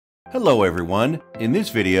Hello everyone! In this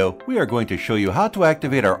video, we are going to show you how to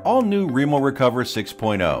activate our all-new Remo Recover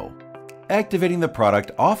 6.0. Activating the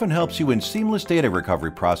product often helps you in seamless data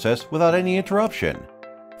recovery process without any interruption.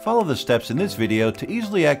 Follow the steps in this video to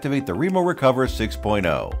easily activate the Remo Recover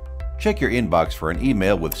 6.0. Check your inbox for an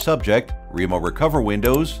email with subject Remo Recover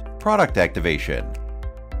Windows Product Activation.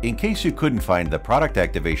 In case you couldn't find the product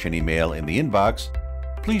activation email in the inbox,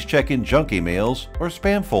 please check in junk emails or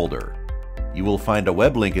spam folder. You will find a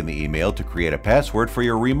web link in the email to create a password for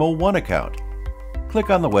your Remo 1 account. Click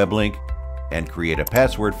on the web link and create a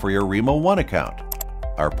password for your Remo 1 account.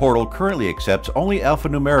 Our portal currently accepts only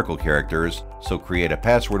alphanumerical characters, so create a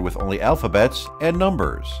password with only alphabets and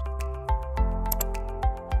numbers.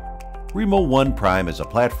 Remo 1 Prime is a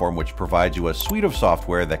platform which provides you a suite of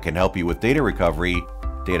software that can help you with data recovery,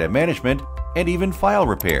 data management, and even file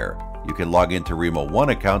repair. You can log into Remo 1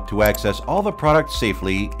 account to access all the products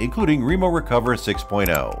safely, including Remo Recover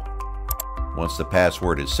 6.0. Once the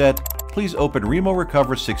password is set, please open Remo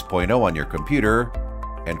Recover 6.0 on your computer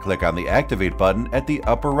and click on the Activate button at the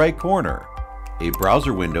upper right corner. A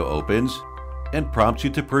browser window opens and prompts you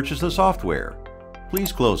to purchase the software.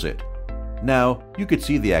 Please close it. Now, you could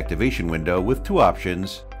see the activation window with two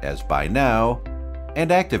options as Buy Now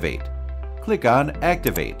and Activate. Click on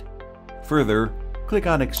Activate. Further, click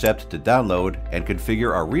on Accept to download and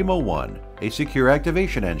configure our Remo 1, a secure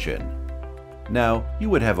activation engine. Now, you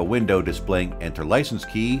would have a window displaying Enter License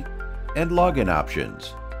Key and Login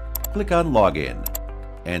options. Click on Login.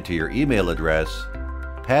 Enter your email address,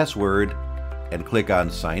 password, and click on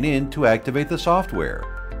Sign In to activate the software.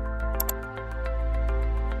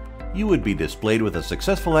 You would be displayed with a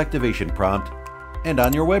successful activation prompt and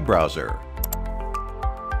on your web browser.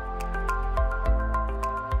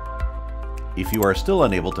 If you are still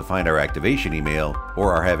unable to find our activation email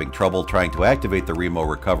or are having trouble trying to activate the Remo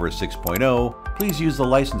Recover 6.0, please use the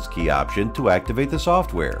license key option to activate the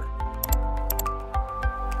software.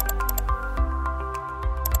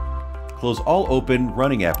 Close all open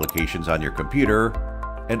running applications on your computer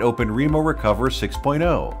and open Remo Recover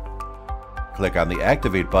 6.0. Click on the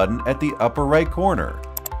Activate button at the upper right corner.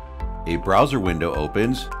 A browser window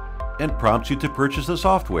opens and prompts you to purchase the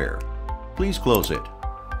software. Please close it.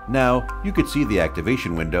 Now, you could see the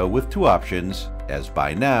activation window with two options as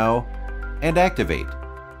Buy Now and Activate.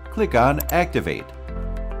 Click on Activate.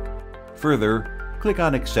 Further, click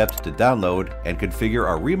on Accept to download and configure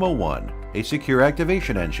our Remo 1, a secure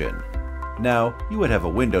activation engine. Now, you would have a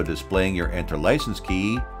window displaying your Enter License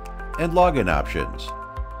Key and Login options.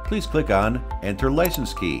 Please click on Enter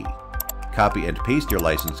License Key. Copy and paste your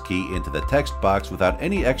license key into the text box without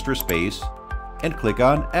any extra space and click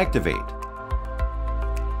on Activate.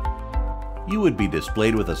 You would be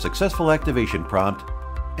displayed with a successful activation prompt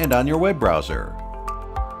and on your web browser.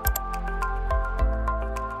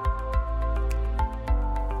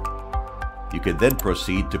 You can then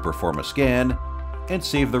proceed to perform a scan and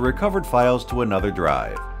save the recovered files to another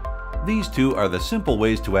drive. These two are the simple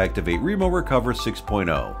ways to activate Remo Recover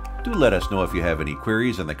 6.0. Do let us know if you have any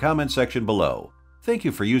queries in the comment section below. Thank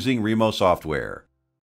you for using Remo software.